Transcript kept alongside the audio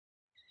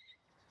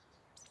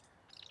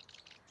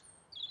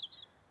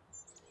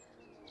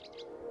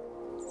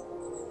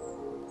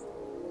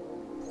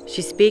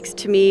She speaks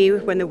to me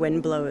when the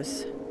wind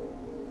blows.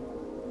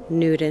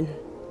 Nuden.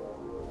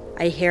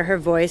 I hear her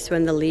voice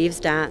when the leaves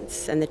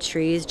dance and the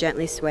trees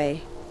gently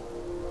sway.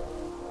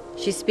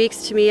 She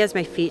speaks to me as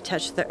my feet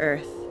touch the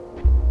earth.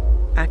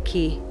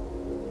 Aki.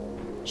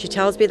 She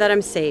tells me that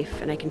I'm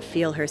safe and I can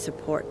feel her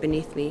support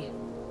beneath me.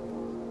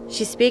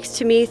 She speaks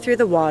to me through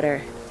the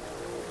water.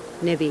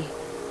 Nibi.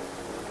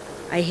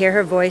 I hear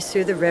her voice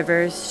through the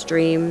rivers,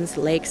 streams,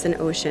 lakes, and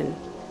ocean.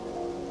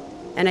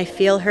 And I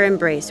feel her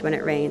embrace when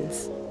it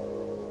rains.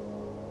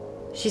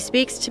 She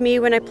speaks to me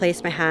when I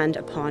place my hand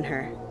upon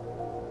her.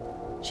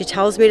 She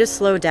tells me to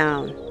slow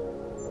down,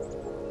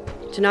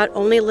 to not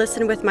only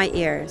listen with my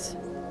ears,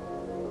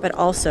 but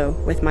also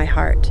with my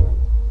heart.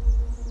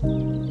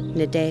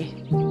 Nide.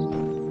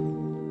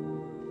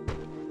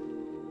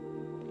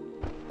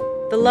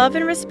 The love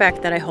and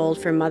respect that I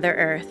hold for Mother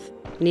Earth,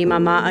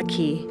 niimaamaa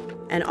Aki,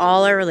 and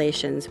all our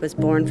relations was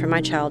born from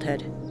my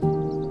childhood.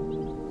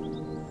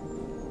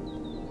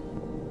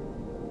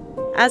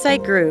 As I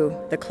grew,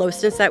 the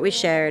closeness that we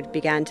shared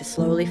began to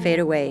slowly fade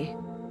away.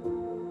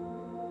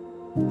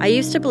 I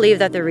used to believe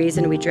that the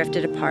reason we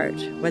drifted apart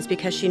was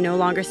because she no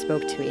longer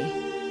spoke to me.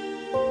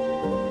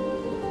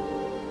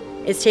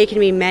 It's taken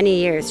me many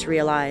years to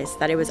realize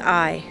that it was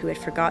I who had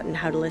forgotten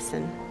how to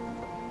listen.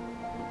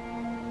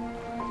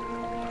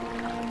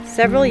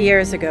 Several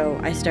years ago,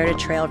 I started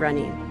trail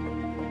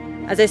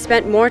running. As I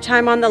spent more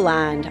time on the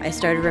land, I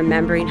started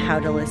remembering how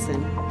to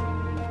listen.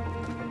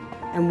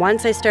 And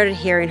once I started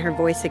hearing her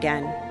voice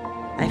again,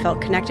 I felt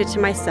connected to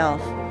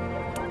myself,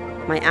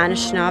 my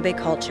Anishinaabe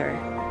culture,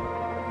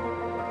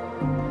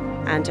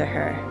 and to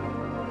her.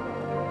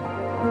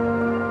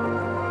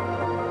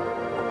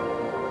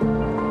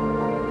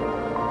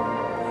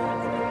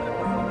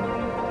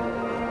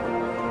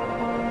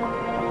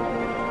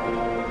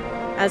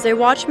 As I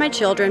watch my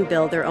children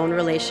build their own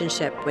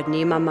relationship with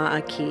niimaamaa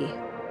Aki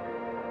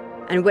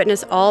and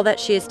witness all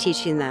that she is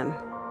teaching them,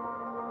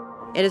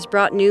 it has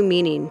brought new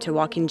meaning to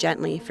walking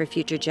gently for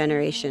future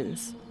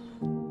generations.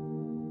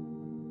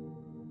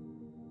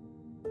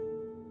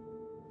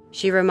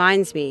 She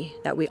reminds me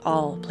that we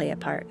all play a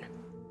part.